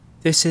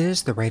This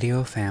is the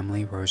Radio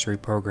Family Rosary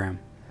Program.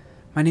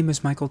 My name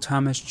is Michael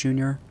Thomas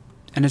Jr.,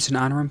 and it's an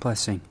honor and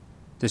blessing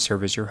to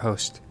serve as your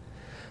host.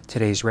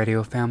 Today's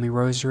Radio Family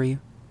Rosary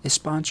is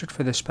sponsored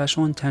for the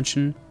special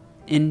intention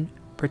in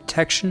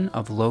protection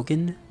of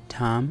Logan,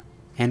 Tom,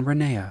 and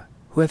Renea,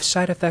 who have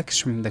side effects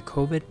from the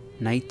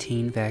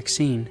COVID-19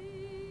 vaccine,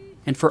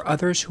 and for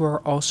others who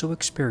are also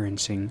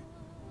experiencing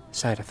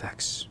side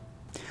effects.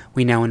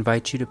 We now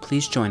invite you to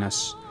please join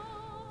us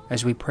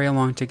as we pray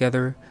along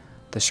together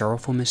the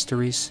sorrowful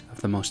mysteries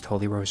of the Most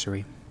Holy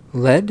Rosary,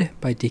 led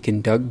by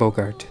Deacon Doug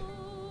Bogart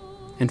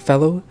and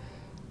fellow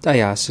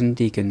diocesan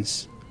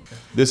deacons.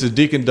 This is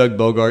Deacon Doug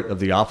Bogart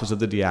of the Office of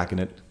the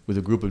Diaconate with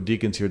a group of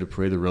deacons here to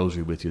pray the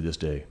Rosary with you this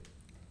day.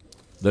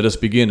 Let us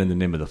begin in the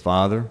name of the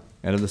Father,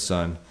 and of the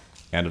Son,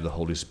 and of the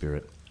Holy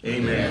Spirit.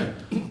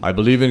 Amen. I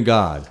believe in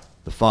God,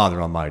 the Father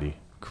Almighty,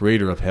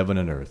 creator of heaven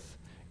and earth,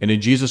 and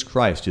in Jesus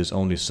Christ, his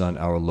only Son,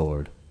 our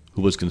Lord,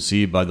 who was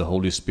conceived by the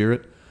Holy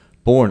Spirit,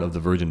 born of the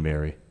Virgin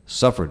Mary,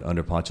 suffered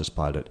under Pontius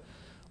Pilate,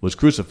 was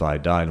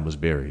crucified, died, and was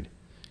buried.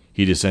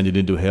 He descended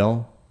into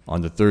hell.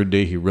 On the third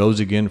day he rose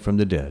again from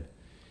the dead.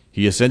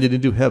 He ascended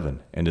into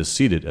heaven, and is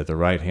seated at the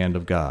right hand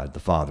of God,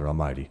 the Father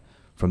Almighty.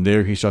 From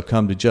there he shall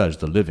come to judge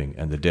the living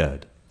and the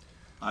dead.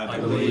 I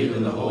believe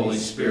in the Holy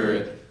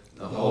Spirit,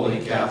 the Holy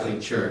Catholic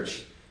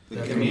Church,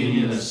 the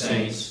communion of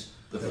saints,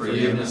 the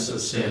forgiveness of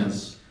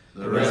sins,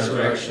 the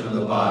resurrection of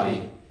the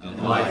body,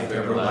 and life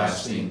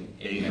everlasting.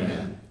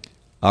 Amen.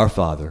 Our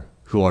Father,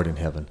 who art in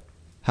heaven,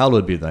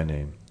 hallowed be thy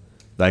name.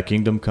 Thy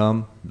kingdom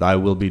come, thy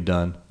will be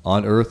done,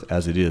 on earth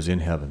as it is in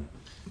heaven.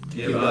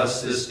 Give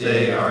us this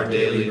day our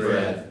daily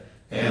bread,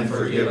 and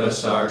forgive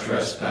us our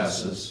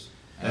trespasses,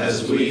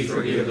 as we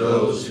forgive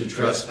those who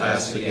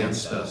trespass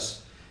against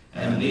us.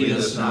 And lead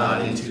us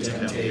not into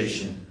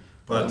temptation,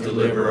 but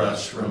deliver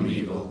us from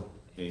evil.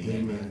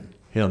 Amen.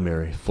 Hail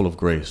Mary, full of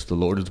grace, the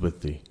Lord is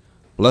with thee.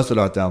 Blessed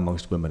art thou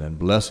amongst women, and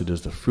blessed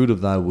is the fruit of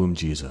thy womb,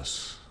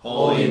 Jesus.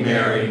 Holy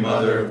Mary,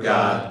 Mother of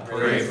God,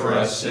 pray for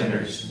us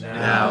sinners,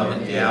 now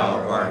and at the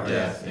hour of our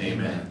death.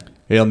 Amen.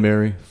 Hail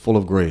Mary, full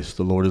of grace,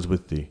 the Lord is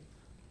with thee.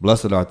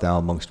 Blessed art thou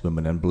amongst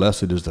women, and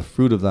blessed is the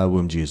fruit of thy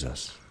womb,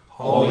 Jesus.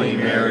 Holy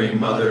Mary,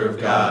 Mother of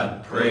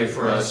God, pray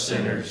for us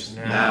sinners,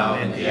 now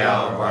and at the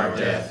hour of our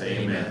death.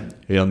 Amen.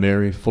 Hail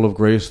Mary, full of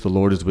grace, the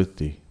Lord is with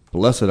thee.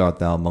 Blessed art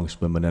thou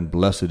amongst women, and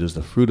blessed is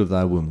the fruit of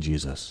thy womb,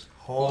 Jesus.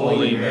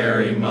 Holy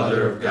Mary,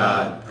 Mother of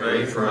God,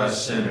 pray for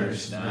us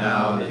sinners,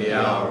 now and at the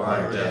hour of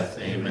our death.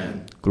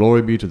 Amen.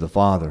 Glory be to the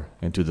Father,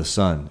 and to the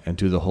Son, and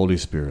to the Holy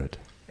Spirit.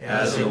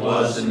 As it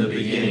was in the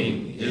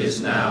beginning,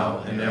 is now,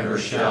 and ever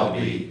shall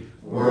be,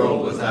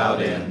 world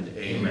without end.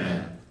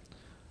 Amen.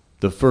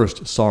 The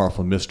first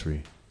sorrowful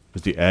mystery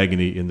is the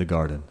agony in the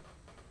garden.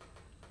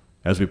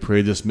 As we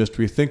pray this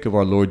mystery, think of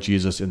our Lord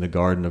Jesus in the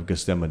Garden of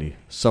Gethsemane,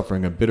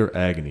 suffering a bitter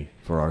agony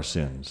for our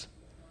sins.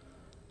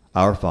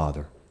 Our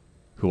Father,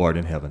 who art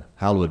in heaven,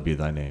 hallowed be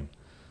thy name.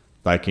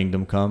 Thy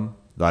kingdom come,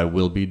 thy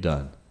will be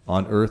done,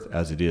 on earth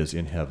as it is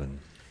in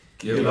heaven.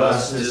 Give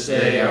us this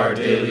day our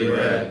daily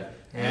bread,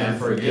 and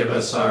forgive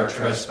us our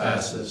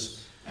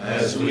trespasses,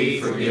 as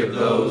we forgive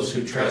those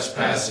who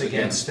trespass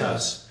against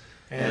us.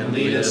 And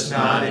lead us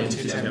not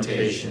into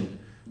temptation,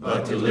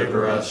 but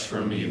deliver us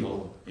from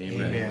evil.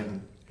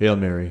 Amen. Hail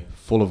Mary,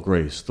 full of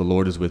grace, the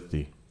Lord is with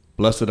thee.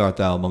 Blessed art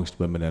thou amongst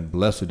women, and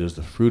blessed is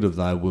the fruit of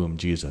thy womb,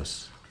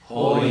 Jesus.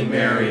 Holy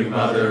Mary,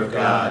 Mother of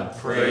God,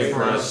 pray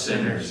for us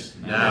sinners,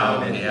 now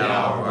and at the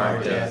hour of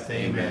our death.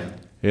 Amen.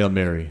 Hail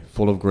Mary,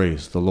 full of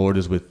grace, the Lord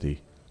is with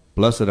thee.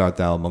 Blessed art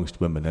thou amongst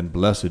women, and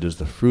blessed is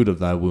the fruit of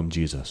thy womb,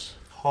 Jesus.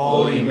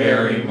 Holy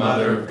Mary,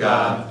 Mother of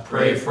God,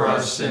 pray for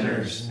us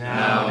sinners,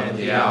 now and at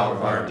the hour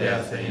of our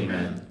death.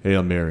 Amen.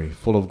 Hail Mary,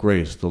 full of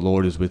grace, the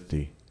Lord is with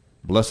thee.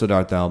 Blessed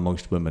art thou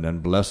amongst women,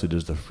 and blessed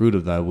is the fruit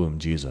of thy womb,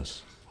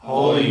 Jesus.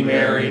 Holy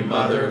Mary,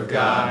 Mother of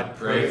God,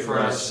 pray for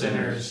us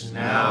sinners,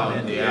 now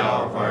and at the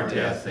hour of our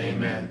death.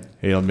 Amen.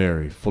 Hail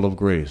Mary, full of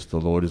grace, the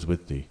Lord is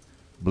with thee.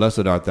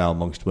 Blessed art thou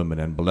amongst women,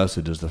 and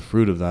blessed is the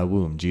fruit of thy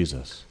womb,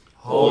 Jesus.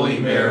 Holy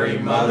Mary,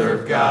 Mother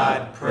of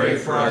God, pray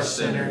for us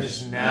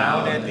sinners,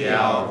 now and at the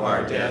hour of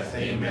our death.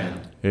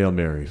 Amen. Hail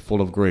Mary,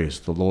 full of grace,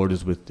 the Lord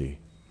is with thee.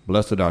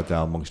 Blessed art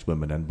thou amongst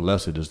women, and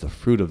blessed is the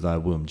fruit of thy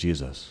womb,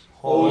 Jesus.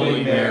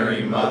 Holy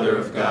Mary, Mother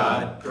of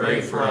God, pray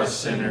for us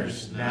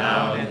sinners,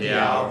 now and at the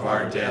hour of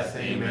our death.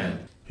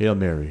 Amen. Hail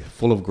Mary,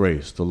 full of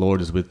grace, the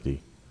Lord is with thee.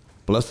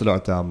 Blessed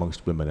art thou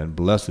amongst women, and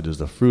blessed is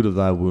the fruit of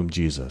thy womb,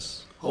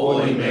 Jesus.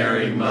 Holy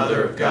Mary,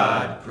 Mother of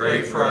God,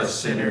 pray for us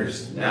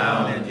sinners,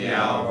 now and at the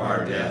hour of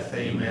our death.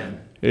 Amen.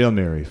 Hail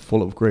Mary,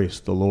 full of grace,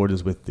 the Lord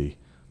is with thee.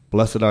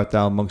 Blessed art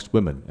thou amongst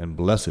women, and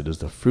blessed is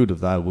the fruit of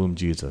thy womb,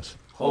 Jesus.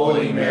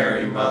 Holy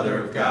Mary, Mother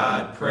of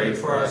God, pray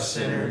for us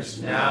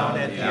sinners, now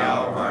and at the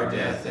hour of our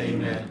death.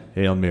 Amen.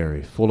 Hail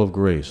Mary, full of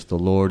grace, the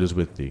Lord is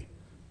with thee.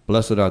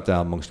 Blessed art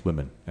thou amongst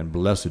women, and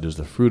blessed is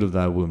the fruit of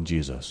thy womb,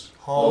 Jesus.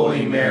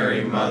 Holy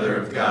Mary, Mother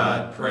of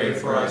God, pray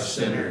for us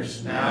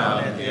sinners, now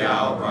and at the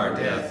hour of our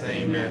death.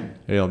 Amen.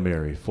 Hail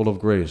Mary, full of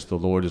grace, the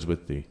Lord is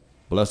with thee.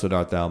 Blessed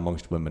art thou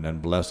amongst women,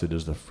 and blessed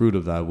is the fruit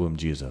of thy womb,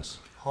 Jesus.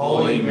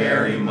 Holy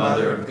Mary,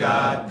 Mother of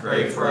God,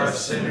 pray for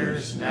us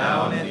sinners,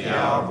 now and at the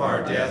hour of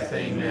our death.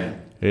 Amen.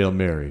 Hail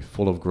Mary,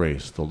 full of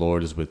grace, the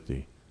Lord is with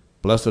thee.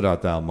 Blessed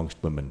art thou amongst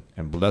women,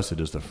 and blessed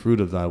is the fruit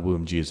of thy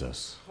womb,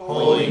 Jesus.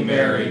 Holy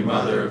Mary,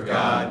 Mother of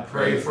God,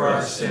 pray for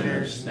us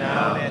sinners,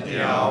 now and at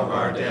the hour of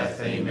our death.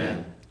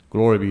 Amen.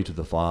 Glory be to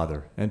the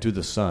Father, and to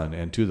the Son,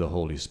 and to the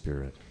Holy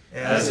Spirit.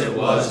 As it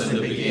was in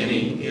the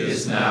beginning,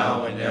 is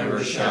now, and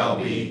ever shall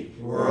be,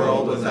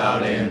 world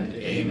without end.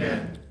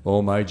 Amen.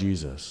 O my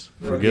Jesus,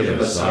 Forgive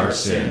us our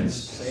sins,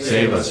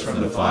 save us from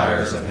the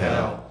fires of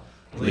hell.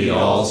 Lead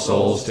all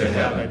souls to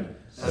heaven,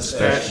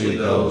 especially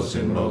those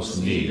in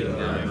most need of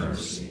thy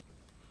mercy.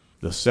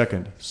 The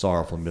second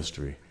sorrowful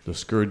mystery, the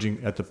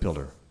scourging at the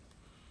pillar.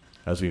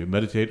 As we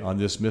meditate on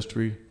this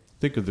mystery,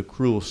 think of the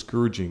cruel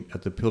scourging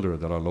at the pillar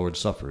that our Lord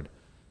suffered,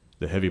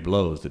 the heavy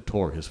blows that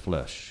tore his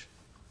flesh.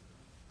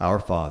 Our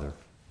Father,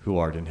 who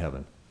art in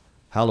heaven,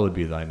 hallowed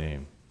be thy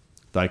name.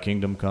 Thy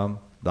kingdom come,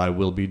 thy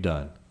will be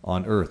done,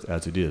 on earth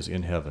as it is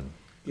in heaven.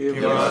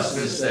 Give us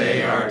this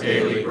day our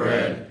daily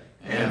bread,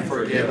 and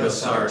forgive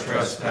us our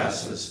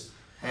trespasses,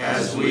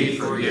 as we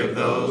forgive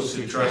those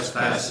who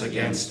trespass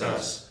against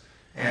us.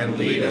 And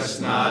lead us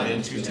not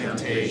into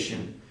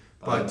temptation,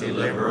 but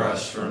deliver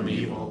us from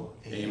evil.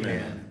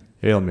 Amen.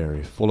 Hail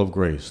Mary, full of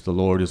grace, the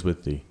Lord is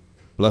with thee.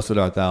 Blessed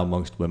art thou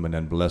amongst women,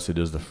 and blessed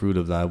is the fruit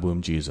of thy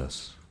womb,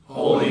 Jesus.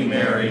 Holy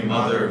Mary,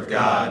 Mother of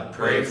God,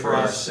 pray for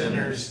us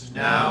sinners,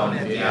 now and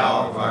at the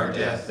hour of our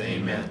death.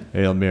 Amen.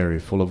 Hail Mary,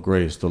 full of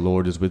grace, the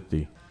Lord is with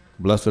thee.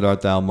 Blessed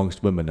art thou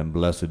amongst women, and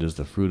blessed is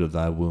the fruit of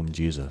thy womb,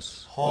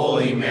 Jesus.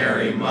 Holy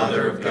Mary,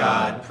 Mother of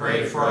God,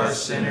 pray for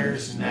us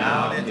sinners,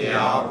 now and at the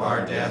hour of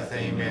our death.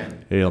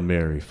 Amen. Hail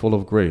Mary, full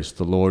of grace,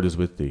 the Lord is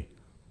with thee.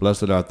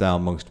 Blessed art thou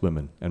amongst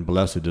women, and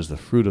blessed is the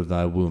fruit of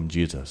thy womb,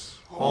 Jesus.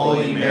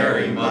 Holy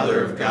Mary,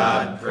 Mother of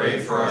God, pray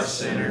for us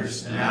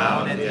sinners,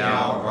 now and at the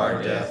hour of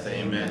our death.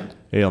 Amen.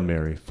 Hail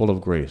Mary, full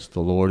of grace, the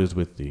Lord is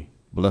with thee.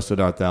 Blessed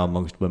art thou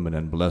amongst women,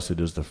 and blessed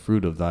is the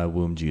fruit of thy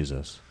womb,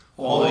 Jesus.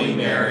 Holy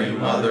Mary,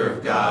 Mother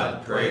of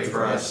God, pray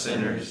for us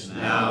sinners,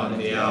 now and at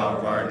the hour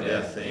of our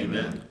death.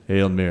 Amen.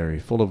 Hail Mary,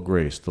 full of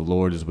grace, the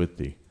Lord is with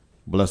thee.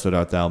 Blessed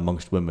art thou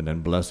amongst women,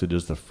 and blessed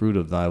is the fruit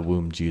of thy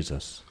womb,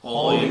 Jesus.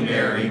 Holy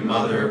Mary,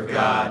 Mother of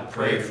God,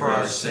 pray for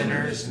us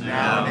sinners,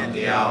 now and at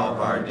the hour of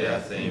our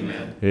death.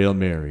 Amen. Hail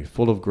Mary,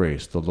 full of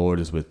grace, the Lord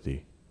is with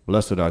thee.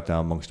 Blessed art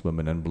thou amongst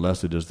women, and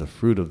blessed is the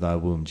fruit of thy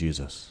womb,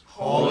 Jesus.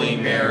 Holy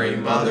Mary,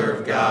 Mother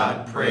of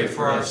God, pray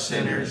for us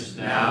sinners,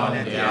 now and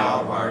at the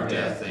hour of our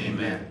death.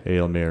 Amen.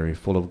 Hail Mary,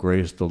 full of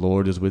grace, the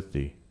Lord is with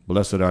thee.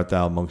 Blessed art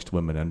thou amongst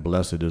women, and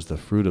blessed is the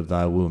fruit of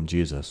thy womb,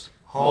 Jesus.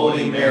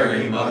 Holy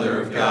Mary, Mother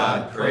of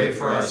God, pray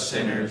for us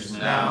sinners,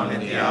 now and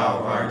at the hour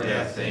of our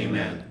death.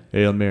 Amen.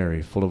 Hail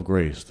Mary, full of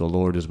grace, the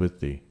Lord is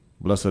with thee.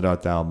 Blessed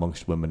art thou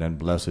amongst women, and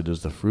blessed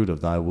is the fruit of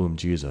thy womb,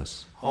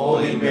 Jesus.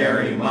 Holy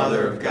Mary,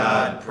 Mother of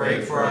God,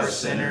 pray for us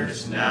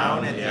sinners, now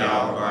and at the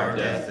hour of our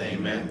death.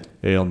 Amen.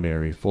 Hail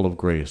Mary, full of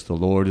grace, the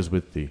Lord is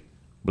with thee.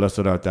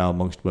 Blessed art thou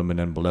amongst women,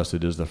 and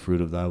blessed is the fruit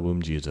of thy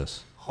womb,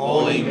 Jesus.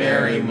 Holy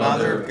Mary,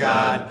 Mother of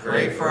God,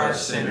 pray for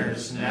us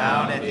sinners,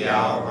 now and at the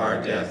hour of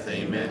our death.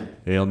 Amen.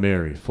 Hail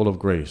Mary, full of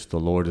grace, the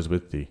Lord is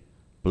with thee.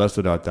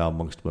 Blessed art thou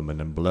amongst women,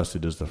 and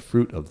blessed is the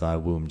fruit of thy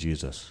womb,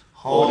 Jesus.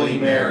 Holy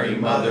Mary,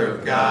 Mother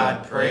of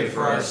God, pray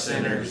for us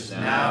sinners,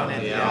 now and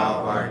at the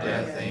hour of our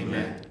death.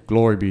 Amen.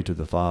 Glory be to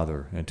the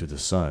Father, and to the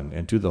Son,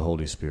 and to the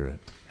Holy Spirit.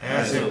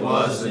 As it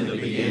was in the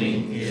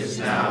beginning, is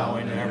now,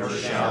 and ever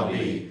shall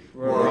be,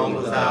 world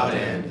without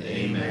end.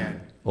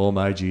 Amen. O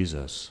my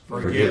Jesus,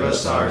 forgive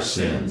us our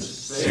sins,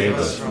 save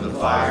us from the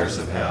fires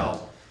of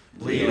hell.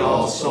 Lead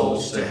all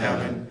souls to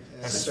heaven,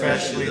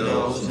 especially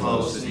those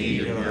most in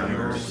need of thy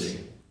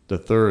mercy. The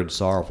third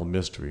sorrowful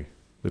mystery,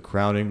 the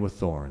crowning with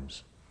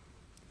thorns.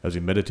 As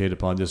we meditate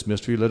upon this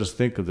mystery, let us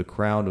think of the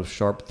crown of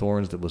sharp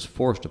thorns that was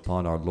forced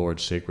upon our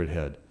Lord's sacred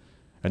head,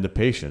 and the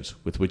patience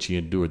with which he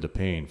endured the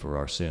pain for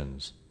our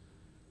sins.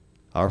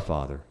 Our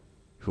Father,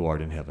 who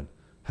art in heaven,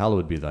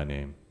 hallowed be thy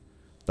name.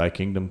 Thy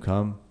kingdom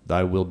come,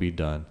 thy will be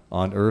done,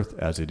 on earth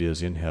as it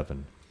is in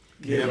heaven.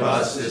 Give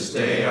us this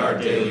day our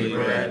daily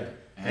bread,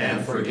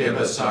 and forgive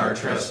us our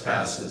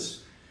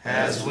trespasses,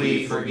 as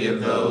we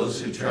forgive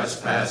those who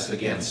trespass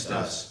against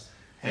us.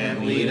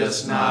 And lead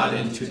us not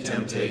into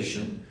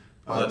temptation,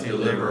 but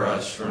deliver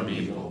us from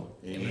evil.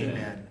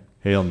 Amen.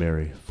 Hail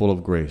Mary, full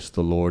of grace,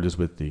 the Lord is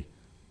with thee.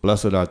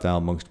 Blessed art thou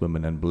amongst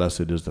women, and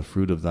blessed is the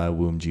fruit of thy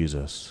womb,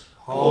 Jesus.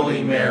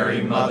 Holy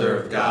Mary, Mother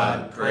of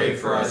God, pray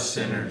for us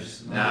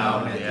sinners,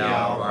 now and at the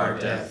hour of our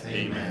death.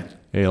 Amen.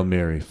 Hail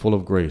Mary, full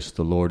of grace,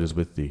 the Lord is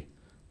with thee.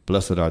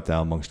 Blessed art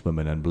thou amongst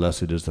women, and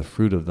blessed is the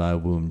fruit of thy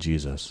womb,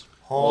 Jesus.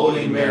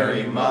 Holy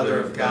Mary, Mother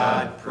of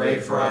God, pray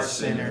for us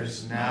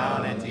sinners,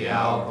 now and at the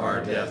hour of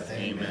our death.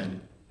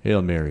 Amen.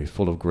 Hail Mary,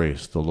 full of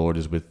grace, the Lord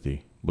is with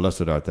thee.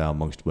 Blessed art thou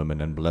amongst women,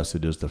 and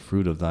blessed is the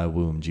fruit of thy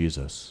womb,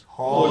 Jesus.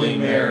 Holy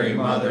Mary,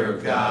 Mother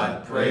of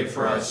God, pray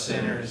for us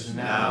sinners,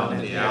 now and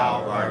at the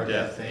hour of our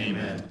death.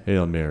 Amen.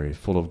 Hail Mary,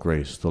 full of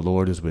grace, the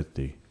Lord is with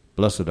thee.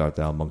 Blessed art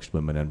thou amongst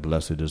women, and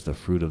blessed is the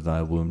fruit of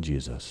thy womb,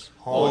 Jesus.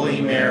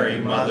 Holy Mary,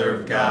 Mother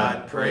of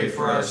God, pray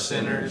for us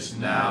sinners,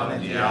 now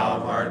and at the hour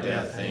of our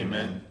death.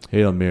 Amen.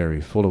 Hail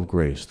Mary, full of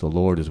grace, the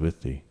Lord is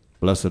with thee.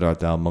 Blessed art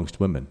thou amongst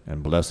women,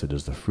 and blessed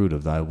is the fruit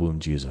of thy womb,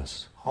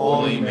 Jesus.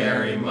 Holy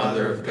Mary,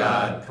 Mother of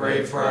God,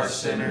 pray for us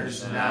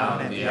sinners, now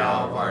and at the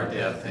hour of our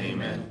death.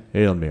 Amen.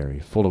 Hail Mary,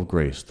 full of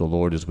grace, the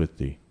Lord is with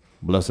thee.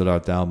 Blessed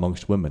art thou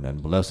amongst women,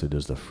 and blessed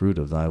is the fruit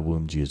of thy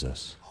womb,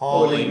 Jesus.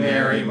 Holy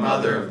Mary,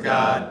 Mother of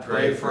God,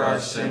 pray for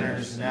us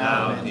sinners,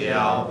 now and at the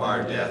hour of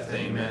our death.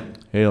 Amen.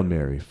 Hail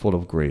Mary, full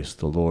of grace,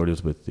 the Lord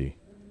is with thee.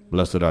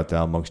 Blessed art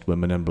thou amongst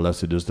women, and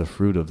blessed is the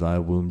fruit of thy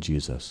womb,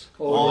 Jesus.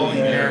 Holy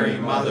Mary,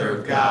 Mother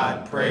of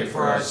God, pray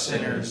for us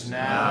sinners,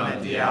 now and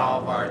at the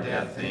hour of our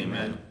death.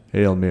 Amen.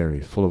 Hail Mary,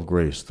 full of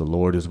grace, the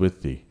Lord is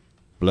with thee.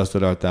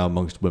 Blessed art thou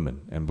amongst women,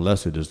 and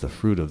blessed is the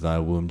fruit of thy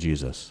womb,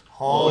 Jesus.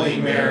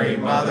 Holy Mary,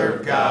 Mother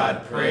of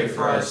God, pray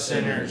for us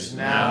sinners,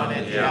 now and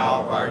at the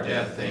hour of our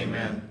death.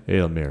 Amen.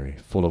 Hail Mary,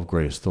 full of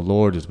grace, the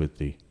Lord is with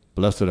thee.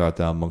 Blessed art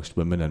thou amongst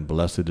women, and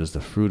blessed is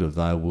the fruit of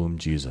thy womb,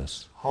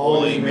 Jesus.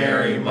 Holy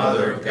Mary,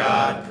 Mother of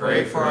God,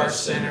 pray for us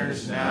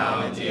sinners,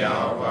 now and at the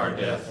hour of our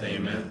death.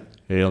 Amen.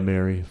 Hail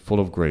Mary, full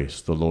of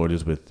grace, the Lord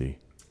is with thee.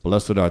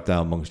 Blessed art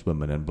thou amongst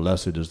women, and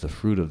blessed is the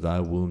fruit of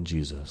thy womb,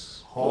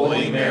 Jesus.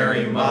 Holy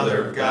Mary,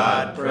 Mother of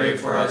God, pray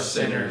for us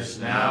sinners,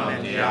 now and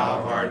at the hour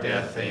of our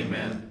death.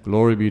 Amen.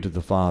 Glory be to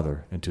the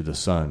Father, and to the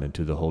Son, and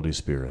to the Holy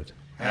Spirit.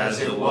 As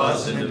it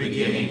was in the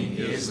beginning,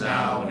 is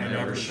now, and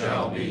ever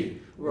shall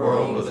be,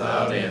 world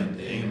without end.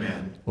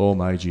 Amen. O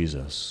my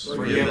Jesus,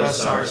 Forgive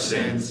us our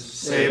sins,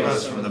 save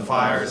us from the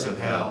fires of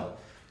hell.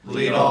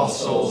 Lead all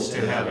souls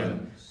to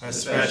heaven,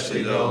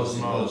 especially those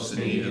most in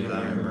need of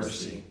thy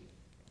mercy.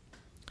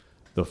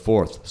 the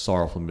fourth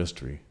sorrowful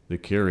mystery, the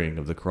carrying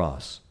of the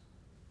cross.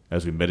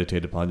 As we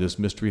meditate upon this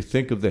mystery,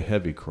 think of the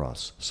heavy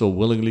cross so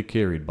willingly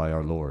carried by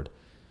our Lord,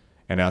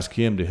 and ask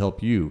Him to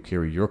help you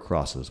carry your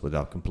crosses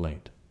without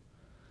complaint.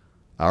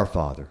 Our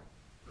Father,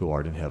 who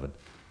art in heaven,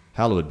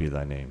 hallowed be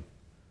thy name.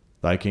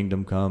 Thy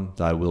kingdom come,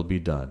 thy will be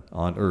done,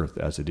 on earth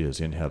as it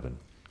is in heaven.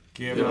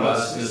 Give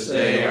us this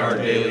day our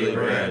daily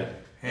bread,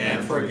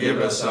 and forgive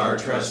us our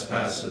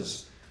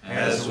trespasses,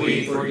 as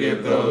we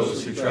forgive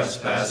those who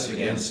trespass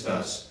against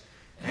us.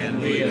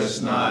 And lead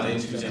us not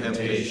into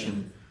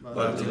temptation,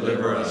 but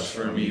deliver us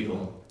from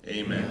evil.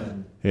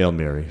 Amen. Hail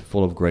Mary,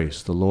 full of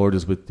grace, the Lord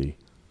is with thee.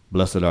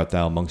 Blessed art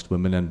thou amongst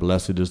women, and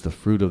blessed is the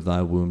fruit of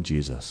thy womb,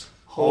 Jesus.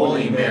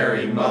 Holy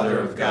Mary, Mother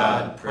of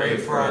God, pray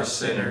for us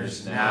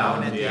sinners, now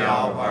and at the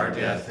hour of our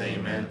death.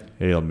 Amen.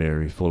 Hail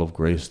Mary, full of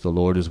grace, the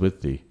Lord is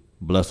with thee.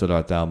 Blessed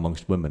art thou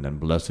amongst women, and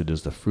blessed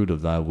is the fruit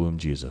of thy womb,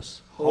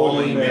 Jesus.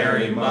 Holy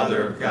Mary,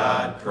 Mother of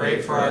God,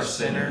 pray for us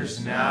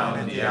sinners, now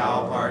and at the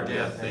hour of our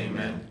death.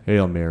 Amen.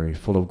 Hail Mary,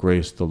 full of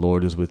grace, the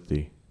Lord is with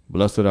thee.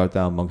 Blessed art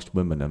thou amongst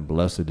women, and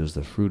blessed is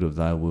the fruit of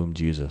thy womb,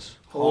 Jesus.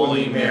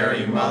 Holy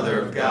Mary,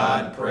 Mother of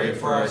God, pray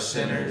for us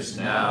sinners,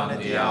 now and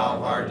at the hour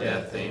of our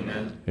death.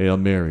 Amen. Hail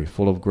Mary,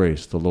 full of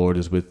grace, the Lord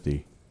is with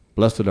thee.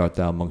 Blessed art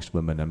thou amongst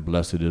women, and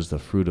blessed is the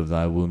fruit of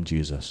thy womb,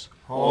 Jesus.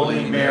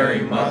 Holy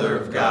Mary, Mother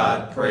of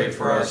God, pray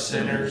for us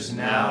sinners,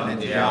 now and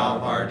at the hour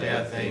of our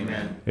death.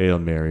 Amen. Hail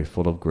Mary,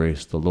 full of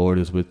grace, the Lord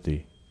is with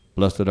thee.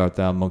 Blessed art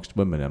thou amongst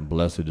women, and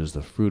blessed is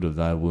the fruit of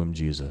thy womb,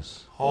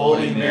 Jesus.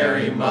 Holy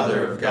Mary,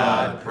 Mother of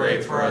God,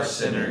 pray for us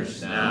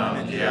sinners, now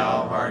and at the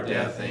hour of our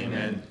death.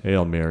 Amen.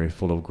 Hail Mary,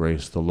 full of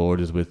grace, the Lord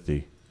is with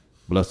thee.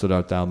 Blessed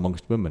art thou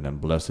amongst women,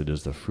 and blessed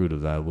is the fruit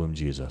of thy womb,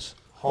 Jesus.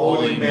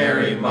 Holy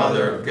Mary,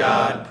 Mother of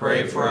God,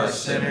 pray for us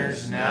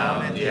sinners,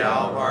 now and at the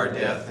hour of our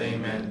death.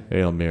 Amen.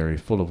 Hail Mary,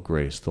 full of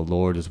grace, the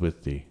Lord is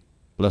with thee.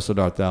 Blessed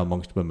art thou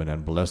amongst women,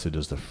 and blessed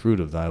is the fruit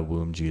of thy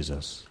womb,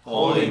 Jesus.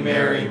 Holy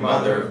Mary,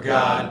 Mother of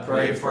God,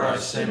 pray for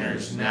us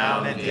sinners, now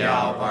and at the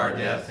hour of our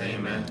death.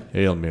 Amen.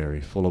 Hail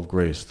Mary, full of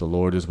grace, the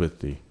Lord is with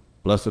thee.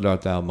 Blessed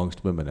art thou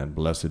amongst women, and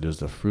blessed is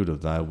the fruit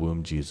of thy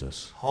womb,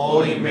 Jesus.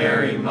 Holy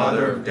Mary,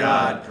 Mother of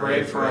God,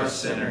 pray for us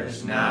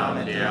sinners, now and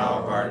at the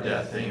hour of our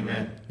death.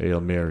 Amen.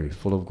 Hail Mary,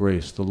 full of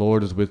grace, the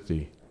Lord is with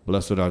thee.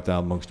 Blessed art thou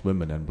amongst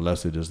women, and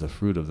blessed is the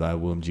fruit of thy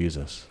womb,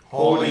 Jesus.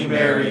 Holy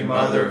Mary,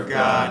 Mother of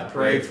God,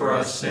 pray for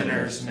us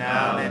sinners,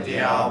 now and at the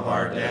hour of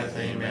our death.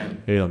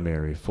 Amen. Hail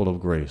Mary, full of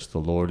grace, the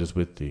Lord is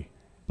with thee.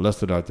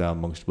 Blessed art thou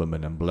amongst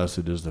women, and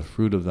blessed is the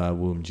fruit of thy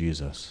womb,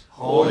 Jesus.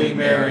 Holy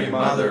Mary,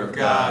 Mother of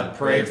God,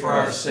 pray for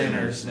us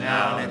sinners,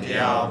 now and at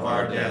the hour of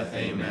our death.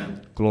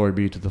 Amen. Glory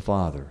be to the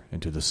Father,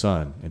 and to the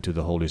Son, and to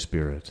the Holy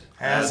Spirit.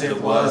 As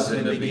it was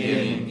in the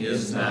beginning,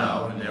 is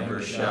now, and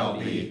ever shall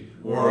be,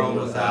 world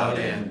without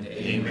end.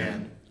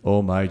 Amen.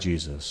 O my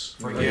Jesus,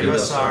 Forgive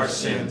us our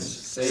sins,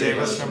 save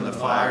us from the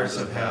fires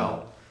of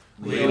hell.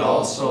 Lead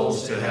all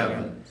souls to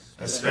heaven,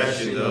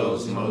 especially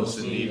those most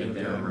in need of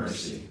your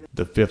mercy.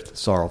 the fifth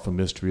sorrowful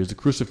mystery is the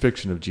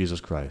crucifixion of Jesus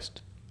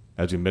Christ.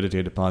 As we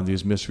meditate upon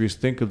these mysteries,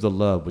 think of the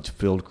love which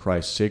filled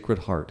Christ's sacred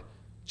heart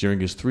during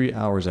his 3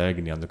 hours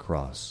agony on the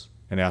cross,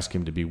 and ask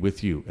him to be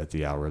with you at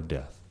the hour of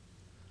death.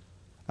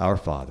 Our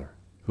Father,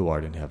 who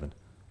art in heaven,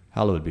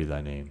 hallowed be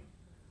thy name.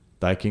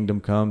 Thy kingdom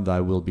come, thy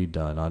will be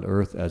done, on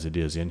earth as it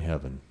is in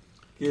heaven.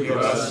 Give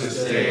us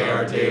this day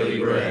our daily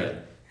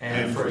bread,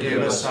 and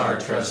forgive us our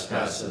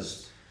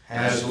trespasses,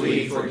 as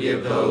we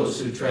forgive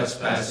those who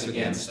trespass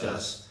against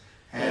us.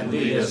 And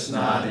lead us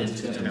not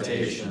into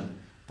temptation,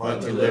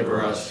 but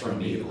deliver us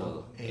from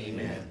evil.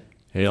 Amen.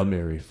 Hail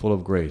Mary, full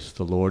of grace,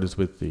 the Lord is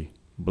with thee.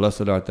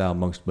 Blessed art thou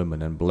amongst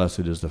women, and blessed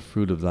is the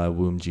fruit of thy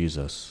womb,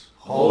 Jesus.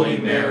 Holy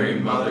Mary,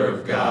 Mother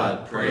of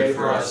God, pray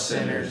for us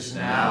sinners,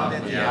 now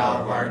and at the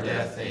hour of our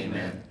death.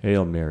 Amen.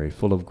 Hail Mary,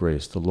 full of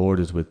grace, the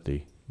Lord is with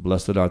thee.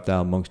 Blessed art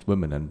thou amongst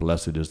women, and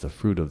blessed is the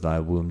fruit of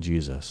thy womb,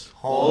 Jesus.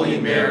 Holy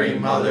Mary,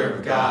 Mother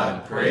of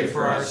God, pray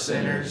for us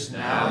sinners,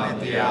 now and at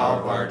the hour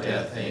of our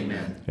death.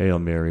 Amen. Hail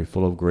Mary,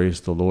 full of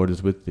grace, the Lord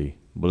is with thee.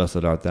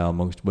 Blessed art thou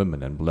amongst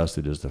women, and blessed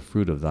is the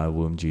fruit of thy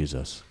womb,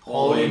 Jesus.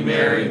 Holy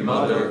Mary,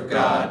 Mother of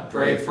God,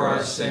 pray for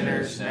us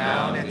sinners,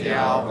 now and at the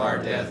hour of our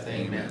death.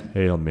 Amen.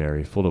 Hail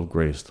Mary, full of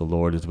grace, the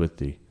Lord is with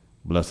thee.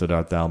 Blessed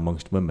art thou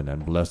amongst women,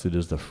 and blessed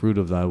is the fruit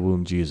of thy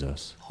womb,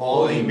 Jesus.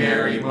 Holy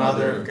Mary,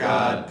 Mother of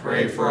God,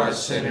 pray for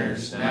us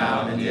sinners,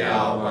 now and at the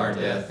hour of our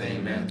death.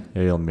 Amen.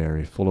 Hail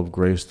Mary, full of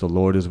grace, the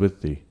Lord is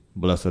with thee.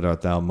 Blessed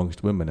art thou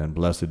amongst women, and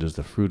blessed is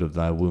the fruit of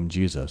thy womb,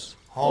 Jesus.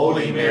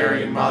 Holy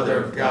Mary,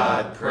 Mother of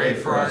God, pray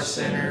for us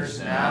sinners,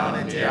 now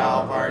and at the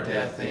hour of our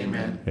death.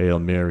 Amen. Hail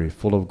Mary,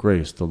 full of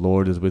grace, the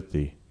Lord is with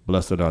thee.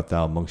 Blessed art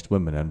thou amongst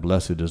women, and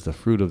blessed is the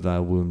fruit of thy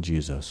womb,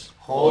 Jesus.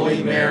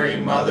 Holy Mary,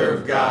 Mother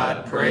of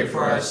God, pray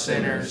for us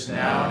sinners,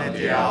 now and at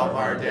the hour of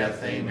our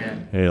death.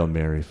 Amen. Hail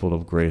Mary, full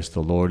of grace,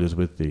 the Lord is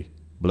with thee.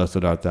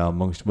 Blessed art thou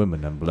amongst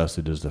women, and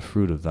blessed is the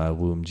fruit of thy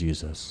womb,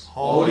 Jesus.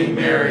 Holy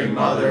Mary,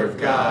 Mother of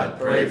God,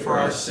 pray for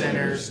us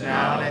sinners,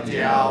 now and at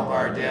the hour of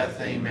our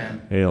death.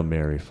 Amen. Hail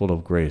Mary, full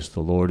of grace,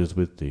 the Lord is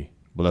with thee.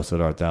 Blessed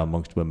art thou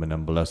amongst women,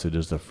 and blessed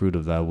is the fruit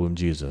of thy womb,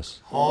 Jesus.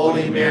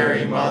 Holy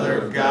Mary, Mother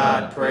of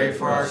God, pray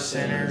for us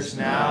sinners,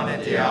 now and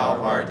at the hour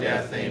of our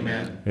death.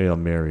 Amen. Hail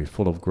Mary,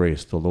 full of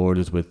grace, the Lord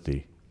is with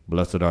thee.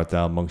 Blessed art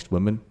thou amongst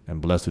women,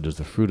 and blessed is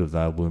the fruit of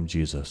thy womb,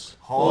 Jesus.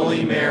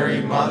 Holy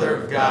Mary, Mother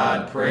of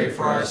God, pray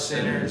for us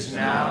sinners,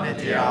 now and at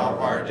the hour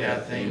of our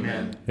death.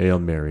 Amen. Hail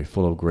Mary,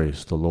 full of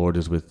grace, the Lord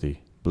is with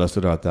thee.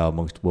 Blessed art thou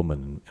amongst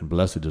women, and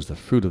blessed is the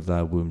fruit of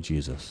thy womb,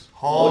 Jesus.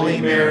 Holy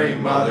Mary,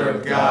 Mother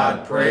of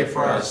God, pray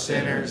for us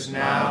sinners,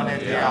 now and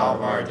at the hour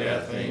of our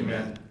death.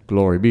 Amen.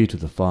 Glory be to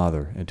the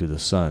Father, and to the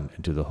Son,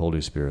 and to the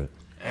Holy Spirit.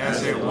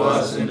 As it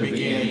was in the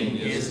beginning,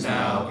 is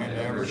now, and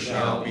ever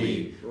shall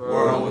be,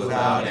 world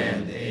without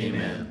end.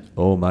 Amen.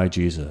 O my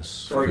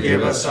Jesus,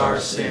 forgive us our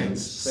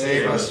sins,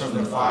 save us from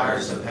the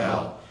fires of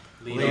hell.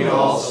 Lead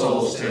all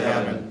souls to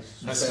heaven,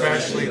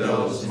 especially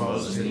those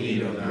most in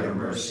need of your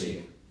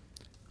mercy.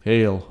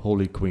 Hail,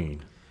 Holy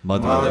Queen,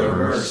 Mother of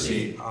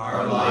mercy,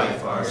 our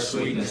life, our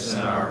sweetness,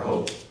 and our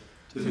hope.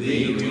 To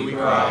thee do we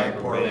cry,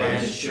 poor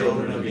banished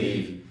children of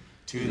Eve.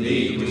 To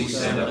thee we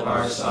send up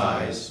our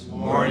sighs,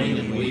 mourning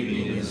and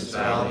weeping in this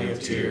valley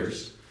of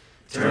tears.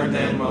 Turn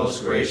then,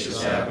 most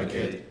gracious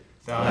advocate,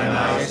 thine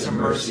eyes of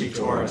mercy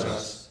towards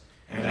us,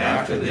 and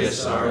after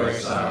this our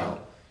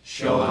exile,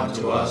 show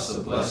unto us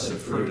the blessed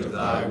fruit of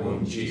thy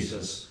womb,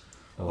 Jesus.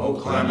 O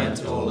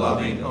clement, O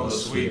loving, O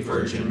sweet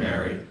Virgin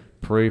Mary,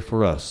 pray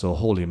for us, O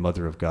Holy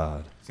Mother of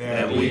God,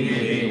 that we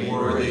may be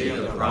worthy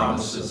of the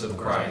promises of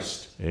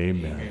Christ.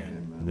 Amen.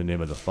 Amen. In the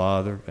name of the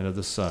Father, and of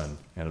the Son,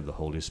 and of the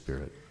Holy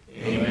Spirit.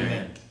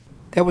 Amen.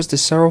 That was the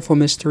Sorrowful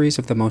Mysteries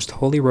of the Most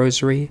Holy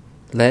Rosary,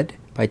 led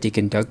by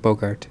Deacon Doug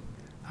Bogart.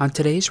 On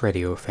today's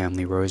Radio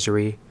Family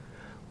Rosary,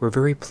 we're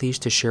very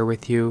pleased to share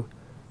with you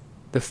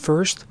the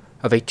first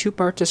of a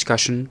two-part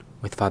discussion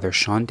with Father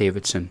Sean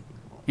Davidson,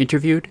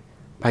 interviewed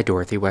by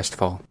Dorothy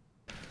Westfall.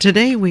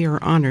 Today we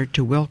are honored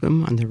to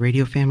welcome on the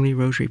Radio Family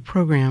Rosary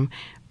program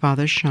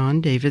Father Sean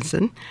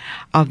Davidson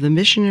of the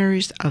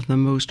Missionaries of the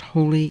Most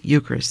Holy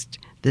Eucharist.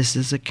 This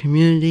is a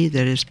community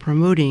that is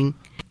promoting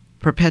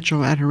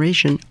perpetual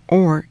adoration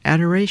or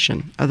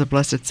adoration of the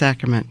Blessed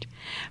Sacrament.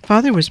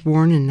 Father was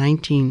born in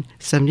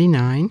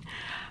 1979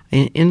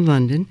 in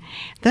London.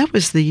 That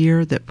was the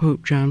year that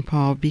Pope John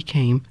Paul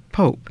became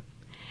Pope.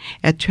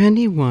 At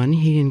 21,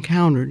 he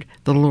encountered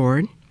the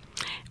Lord.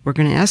 We're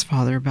going to ask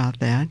Father about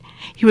that.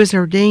 He was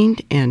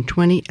ordained in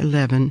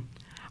 2011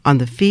 on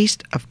the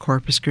Feast of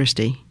Corpus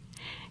Christi.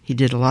 He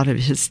did a lot of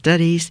his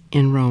studies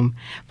in Rome.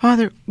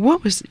 Father,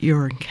 what was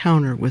your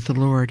encounter with the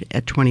Lord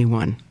at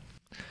 21?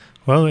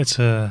 Well, it's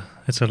a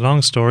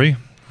long story.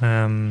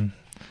 The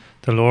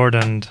Lord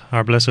and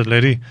Our Blessed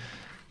Lady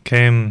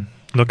came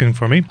looking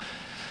for me.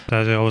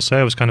 As I always say,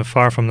 I was kind of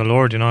far from the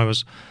Lord. You know, I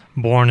was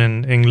born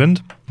in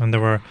England, and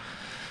there were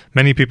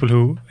many people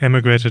who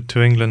emigrated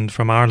to England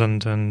from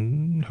Ireland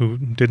and who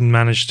didn't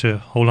manage to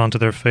hold on to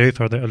their faith,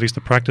 or at least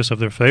the practice of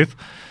their faith.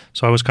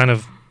 So I was kind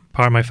of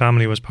my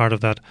family was part of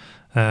that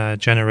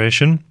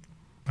generation,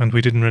 and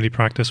we didn't really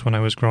practice when I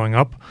was growing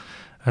up.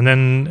 And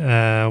then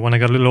when I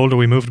got a little older,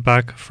 we moved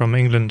back from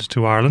England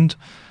to Ireland.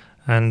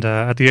 And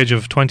at the age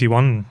of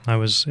 21, I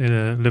was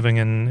living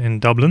in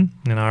Dublin,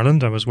 in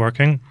Ireland. I was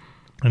working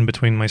in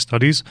between my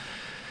studies.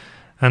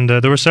 And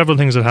there were several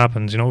things that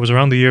happened. You know, it was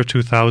around the year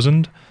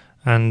 2000.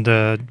 And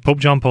Pope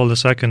John Paul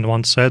II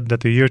once said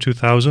that the year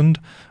 2000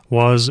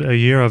 was a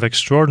year of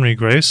extraordinary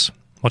grace.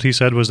 What he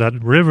said was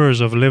that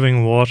rivers of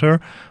living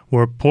water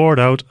were poured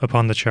out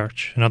upon the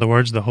church. In other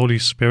words, the Holy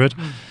Spirit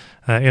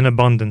in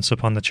abundance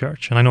upon the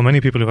church. And I know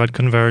many people who had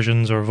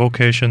conversions or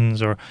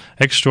vocations or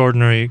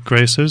extraordinary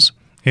graces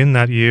in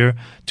that year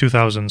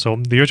 2000. So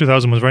the year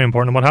 2000 was very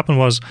important. And what happened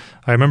was,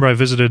 I remember I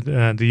visited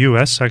the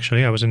US,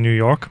 actually. I was in New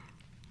York.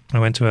 I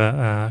went to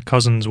a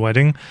cousin's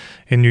wedding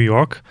in New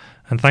York.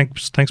 And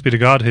thanks be to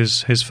God,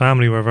 his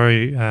family were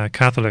very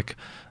Catholic.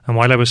 And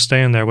while I was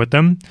staying there with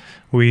them,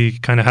 we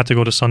kind of had to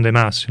go to Sunday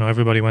Mass. You know,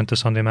 everybody went to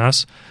Sunday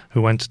Mass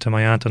who went to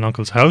my aunt and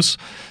uncle's house.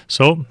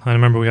 So I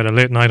remember we had a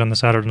late night on the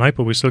Saturday night,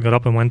 but we still got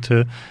up and went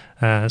to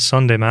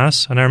Sunday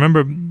Mass. And I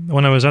remember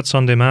when I was at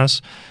Sunday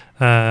Mass,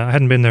 I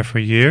hadn't been there for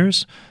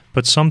years,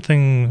 but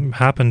something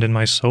happened in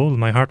my soul.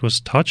 My heart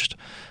was touched.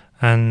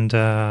 And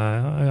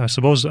I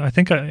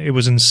think it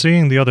was in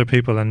seeing the other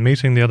people and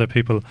meeting the other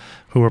people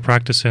who were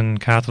practicing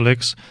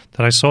Catholics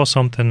that I saw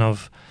something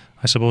of,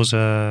 I suppose,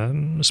 a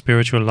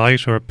spiritual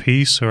light or a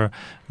peace or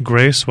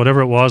grace, whatever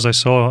it was I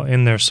saw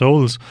in their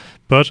souls.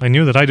 But I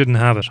knew that I didn't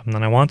have it,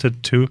 and I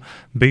wanted to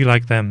be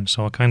like them.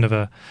 So a kind of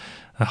a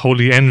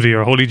holy envy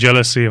or holy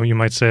jealousy, you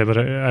might say, but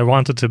I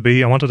wanted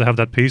to have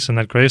that peace and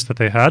that grace that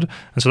they had.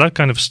 And so that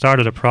kind of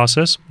started a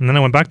process. And then I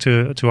went back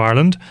to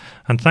Ireland,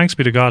 and thanks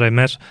be to God, I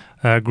met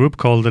a group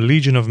called the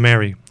Legion of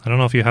Mary. I don't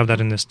know if you have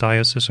that in this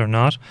diocese or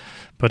not,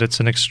 but it's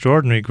an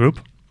extraordinary group.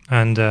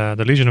 And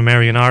the Legion of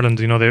Mary in Ireland,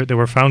 you know, they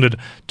were founded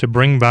to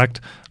bring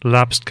back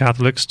lapsed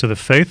Catholics to the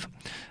faith,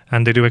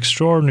 and they do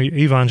extraordinary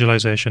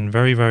evangelization,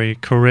 very, very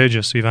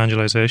courageous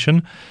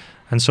evangelization.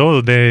 And so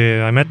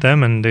I met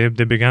them, and they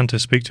began to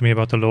speak to me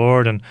about the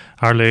Lord and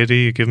Our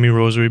Lady, give me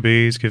rosary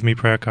beads, give me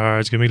prayer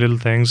cards, give me little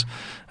things,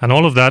 and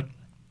all of that,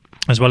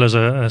 as well as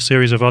a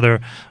series of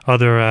other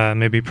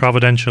maybe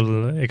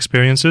providential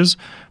experiences,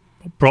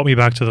 brought me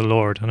back to the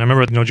Lord. And I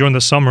remember, you know, during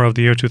the summer of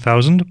the year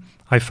 2000,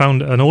 I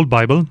found an old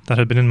Bible that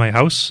had been in my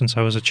house since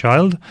I was a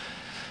child,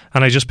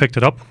 and I just picked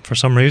it up for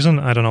some reason.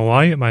 I don't know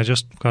why. I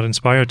just got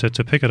inspired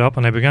to pick it up,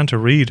 and I began to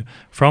read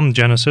from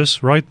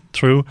Genesis right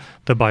through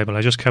the Bible.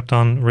 I just kept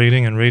on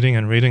reading and reading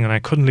and reading, and I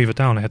couldn't leave it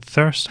down. I had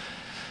thirst.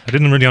 I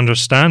didn't really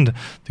understand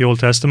the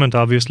Old Testament.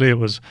 Obviously, it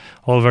was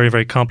all very,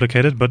 very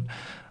complicated, but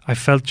I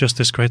felt just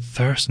this great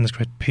thirst and this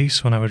great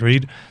peace when I would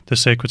read the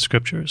sacred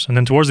scriptures. And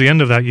then towards the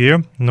end of that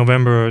year,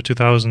 November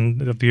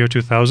 2000, of the year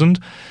 2000,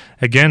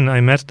 again,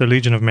 I met the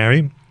Legion of Mary,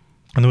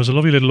 and there was a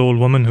lovely little old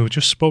woman who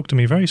just spoke to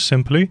me very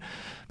simply,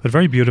 but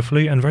very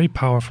beautifully and very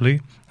powerfully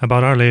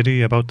about Our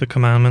Lady, about the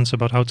commandments,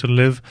 about how to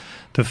live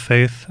the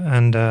faith.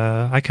 And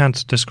I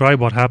can't describe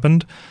what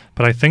happened,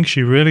 but I think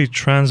she really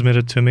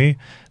transmitted to me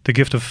the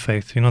gift of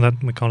faith. You know,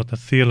 that we call it the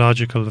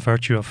theological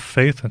virtue of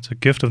faith. It's a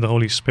gift of the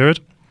Holy Spirit.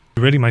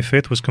 Really, my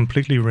faith was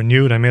completely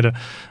renewed. I made a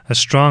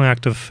strong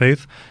act of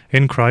faith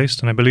in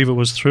Christ, and I believe it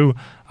was through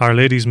Our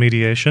Lady's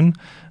mediation.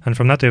 And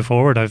from that day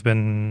forward, I've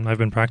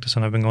been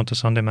practicing. I've been going to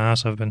Sunday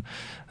Mass. I've been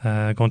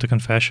going to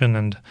confession,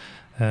 and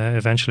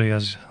eventually,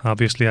 as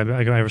obviously,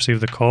 I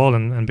received the call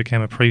and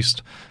became a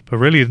priest. But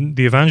really,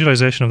 the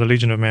evangelization of the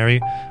Legion of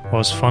Mary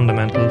was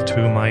fundamental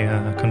to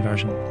my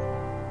conversion.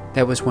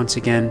 That was once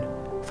again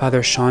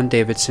Father Sean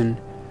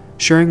Davidson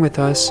sharing with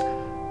us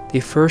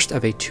the first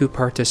of a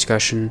two-part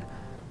discussion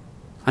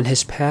on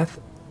his path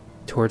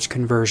towards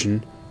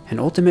conversion and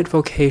ultimate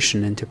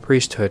vocation into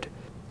priesthood,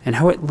 and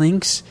how it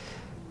links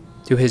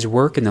to his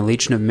work in the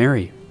Legion of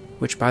Mary,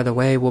 which, by the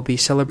way, will be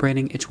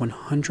celebrating its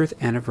 100th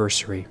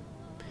anniversary.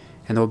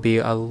 And there will be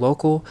a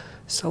local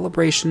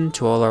celebration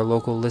to all our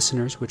local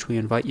listeners, which we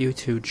invite you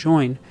to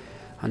join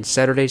on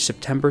Saturday,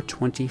 September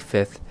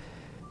 25th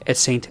at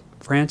St.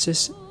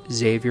 Francis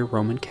Xavier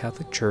Roman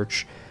Catholic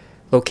Church,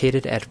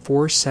 located at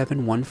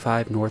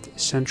 4715 North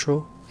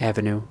Central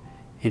Avenue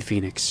in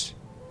Phoenix.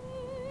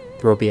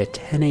 There will be a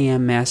 10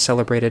 a.m. Mass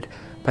celebrated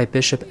by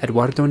Bishop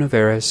Eduardo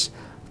Navarez,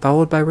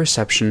 followed by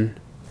reception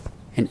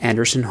in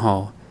Anderson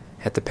Hall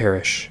at the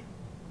parish.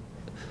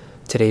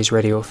 Today's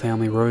Radio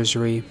Family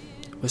Rosary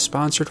was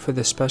sponsored for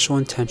the special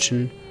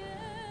intention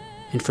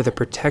and for the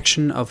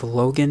protection of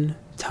Logan,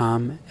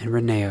 Tom, and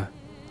Renea,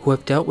 who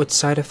have dealt with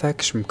side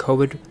effects from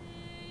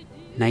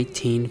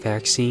COVID-19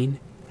 vaccine,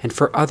 and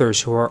for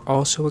others who are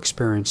also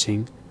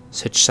experiencing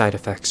such side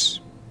effects.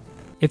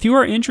 If you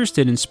are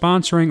interested in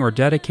sponsoring or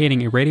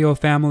dedicating a Radio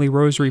Family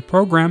Rosary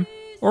program,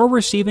 or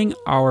receiving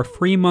our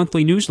free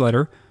monthly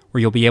newsletter, where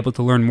you'll be able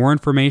to learn more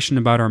information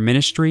about our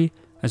ministry,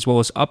 as well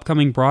as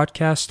upcoming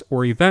broadcasts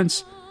or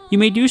events, you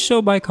may do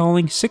so by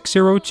calling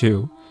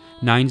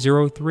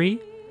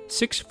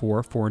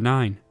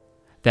 602-903-6449.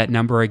 That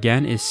number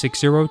again is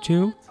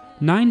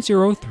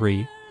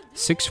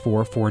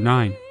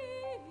 602-903-6449.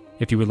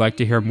 If you would like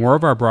to hear more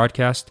of our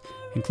broadcast,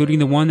 including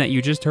the one that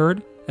you just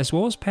heard, as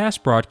well as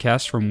past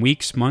broadcasts from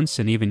weeks, months,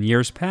 and even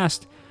years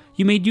past,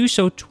 you may do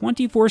so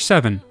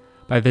 24/7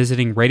 by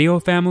visiting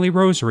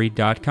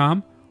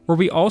RadioFamilyRosary.com, where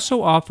we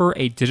also offer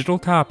a digital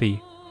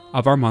copy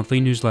of our monthly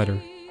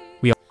newsletter.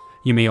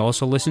 You may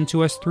also listen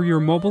to us through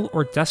your mobile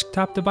or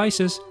desktop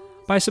devices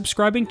by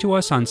subscribing to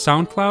us on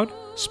SoundCloud,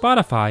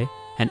 Spotify,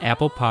 and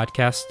Apple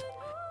Podcast.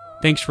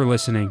 Thanks for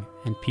listening,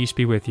 and peace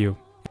be with you.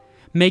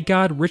 May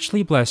God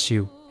richly bless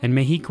you, and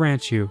may He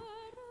grant you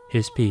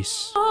His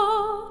peace.